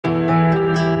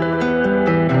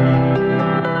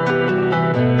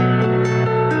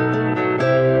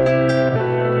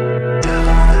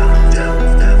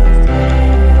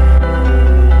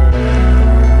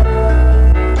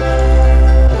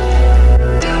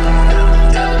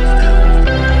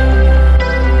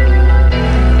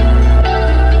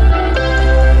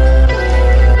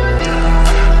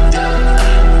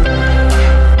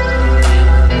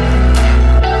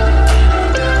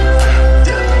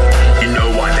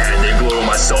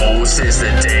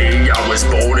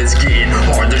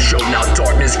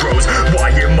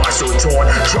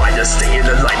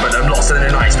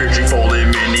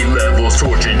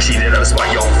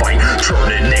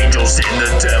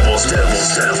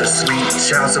a sweet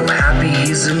child, so happy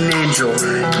he's an angel.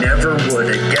 Never would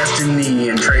have guessed in the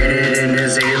end, traded in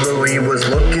his halo. He was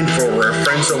looking for a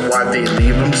friend, so why'd they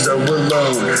leave him so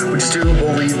alone? Would you still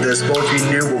believe this? Both he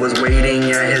knew what was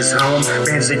waiting at his home.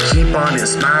 Managed to keep on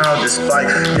his smile despite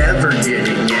never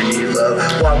getting any love.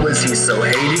 Why was he so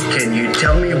hated? Can you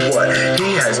tell me what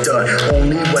he has done?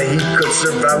 Only way he could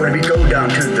survive would be go down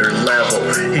to their level.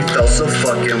 He felt so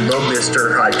fucking low,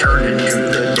 Mr. Hyde turned into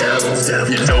the devil.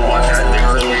 You know I've had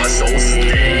the glow, my soul's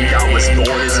staying. I was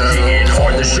born as a kid,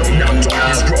 hard to show, now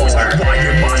darkness grows. Why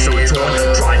am I so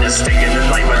torn? Trying to stay in the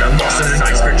light, but I'm lost in the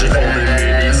night. Spiritually holding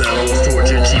many levels,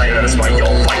 tortured, cheated, that's why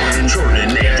y'all fight. Turning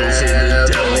angels in the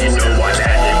devil. You know I've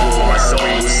had the glow, my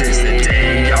soul since the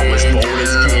day I was born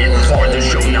as a kid, hard to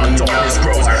show, now darkness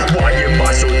grows. Why am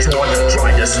I so torn?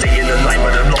 Trying to stay in the light,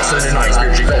 but I'm lost in the night.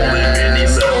 Spiritually holding many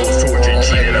levels, tortured,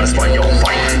 cheated, that's why y'all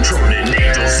fight. Turning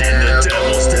angels in the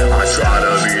devil's devil. I try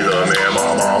to be the man my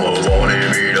mama wanted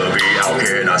me to be. How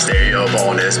can I stay up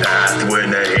on this path when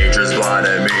the hatred's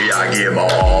blinding me? I give my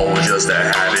all just to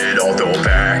have it all thrown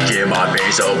back in my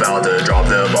face. About to drop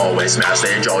them, always smash,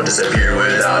 they all disappear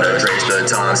without a trace. The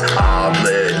times I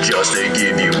bled just to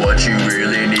give you what you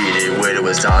really needed. When it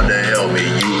was time to help me,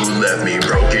 you left me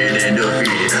broken and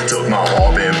defeated. Took my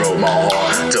heart and broke my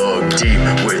heart, dug deep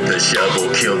with the shovel.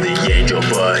 Killed the angel,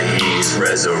 but he's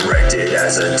resurrected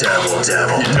as a devil.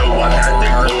 You know I've had the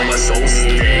glow, my